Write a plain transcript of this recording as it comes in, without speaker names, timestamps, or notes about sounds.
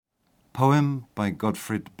Poem by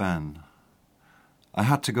Gottfried Benn. I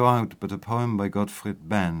had to go out, but a poem by Gottfried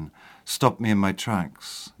Benn stopped me in my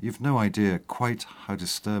tracks. You've no idea quite how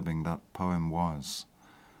disturbing that poem was.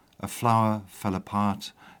 A flower fell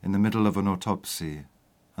apart in the middle of an autopsy,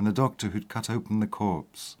 and the doctor who'd cut open the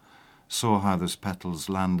corpse saw how those petals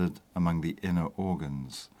landed among the inner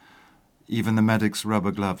organs. Even the medic's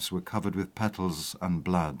rubber gloves were covered with petals and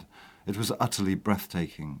blood. It was utterly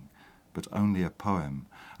breathtaking, but only a poem,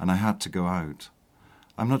 and I had to go out.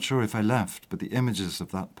 I'm not sure if I left, but the images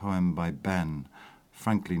of that poem by Benn,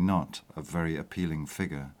 frankly not a very appealing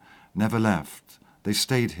figure, never left. They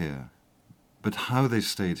stayed here. But how they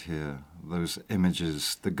stayed here, those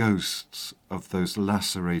images, the ghosts of those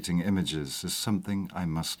lacerating images, is something I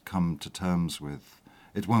must come to terms with.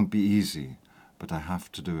 It won't be easy, but I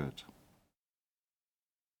have to do it.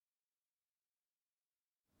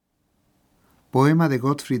 Poema de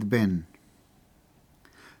Gottfried Benn.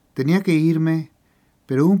 Tenía que irme,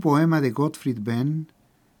 pero un poema de Gottfried Benn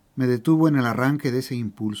me detuvo en el arranque de ese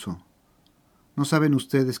impulso. No saben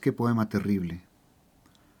ustedes qué poema terrible.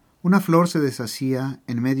 Una flor se deshacía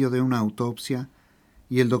en medio de una autopsia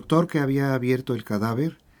y el doctor que había abierto el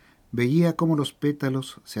cadáver veía cómo los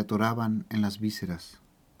pétalos se atoraban en las vísceras.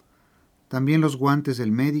 También los guantes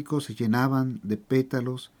del médico se llenaban de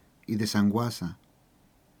pétalos y de sanguaza.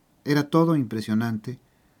 Era todo impresionante,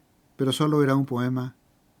 pero solo era un poema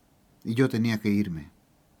y yo tenía que irme.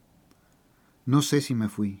 No sé si me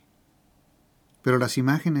fui, pero las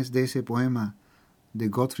imágenes de ese poema de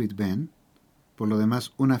Gottfried Benn, por lo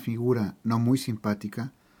demás una figura no muy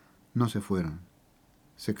simpática, no se fueron.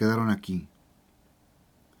 Se quedaron aquí.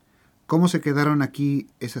 ¿Cómo se quedaron aquí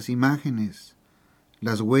esas imágenes,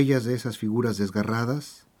 las huellas de esas figuras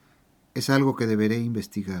desgarradas? Es algo que deberé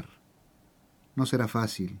investigar. No será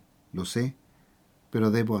fácil, lo sé,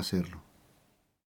 pero debo hacerlo.